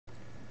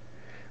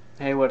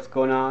Hey, what's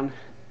going on?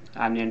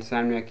 I'm the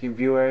Insomniac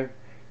Reviewer.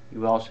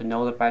 You all should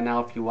know that by now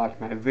if you watch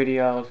my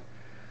videos.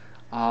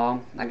 I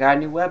got a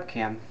new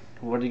webcam.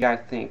 What do you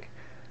guys think?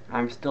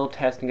 I'm still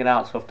testing it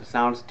out, so if the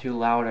sound's too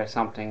loud or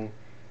something,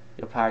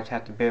 you'll probably just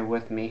have to bear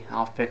with me.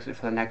 I'll fix it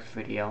for the next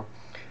video.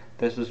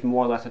 This is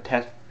more or less a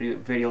test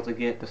video to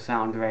get the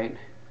sound right.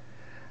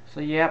 So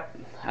yep,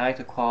 I like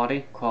the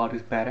quality.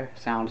 Quality's better.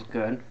 Sounds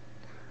good.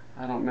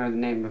 I don't remember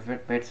the name of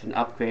it, but it's an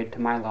upgrade to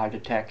my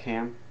Logitech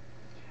cam.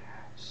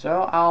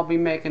 So I'll be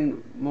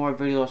making more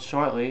videos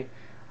shortly.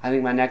 I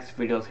think my next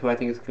video is who I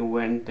think is going to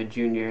win the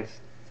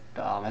juniors.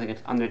 I think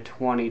it's under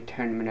 20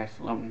 tournaments.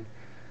 I don't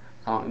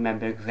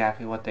remember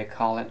exactly what they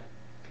call it.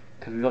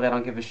 Because really I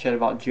don't give a shit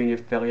about junior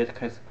affiliates.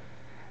 Because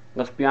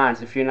let's be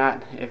honest,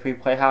 if we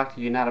play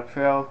hockey, you're not a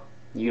pro,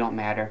 you don't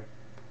matter.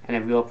 And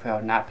a real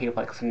pro, not people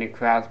like Sidney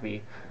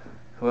Crosby,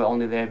 who are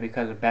only there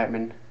because of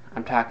Batman.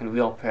 I'm talking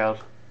real pros.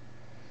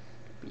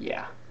 But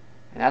yeah,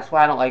 and that's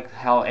why I don't like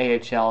how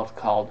AHL is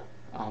called.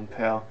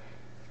 Pro.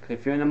 Because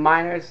if you're in the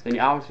minors, then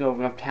you obviously don't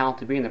have enough talent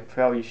to be in the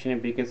pro. You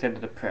shouldn't be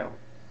considered a pro.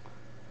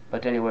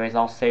 But anyways,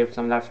 I'll save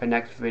some of that for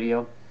next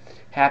video.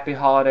 Happy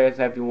holidays,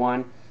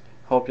 everyone.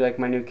 Hope you like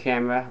my new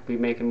camera. I'll be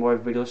making more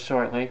videos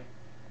shortly.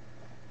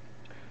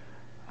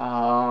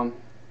 I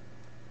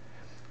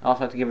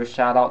also have to give a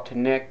shout out to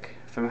Nick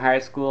from high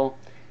school.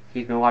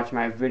 He's been watching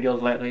my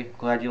videos lately.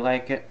 Glad you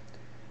like it.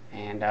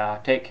 And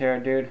take care,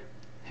 dude.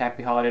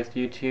 Happy holidays to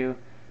you too.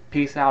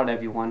 Peace out,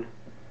 everyone.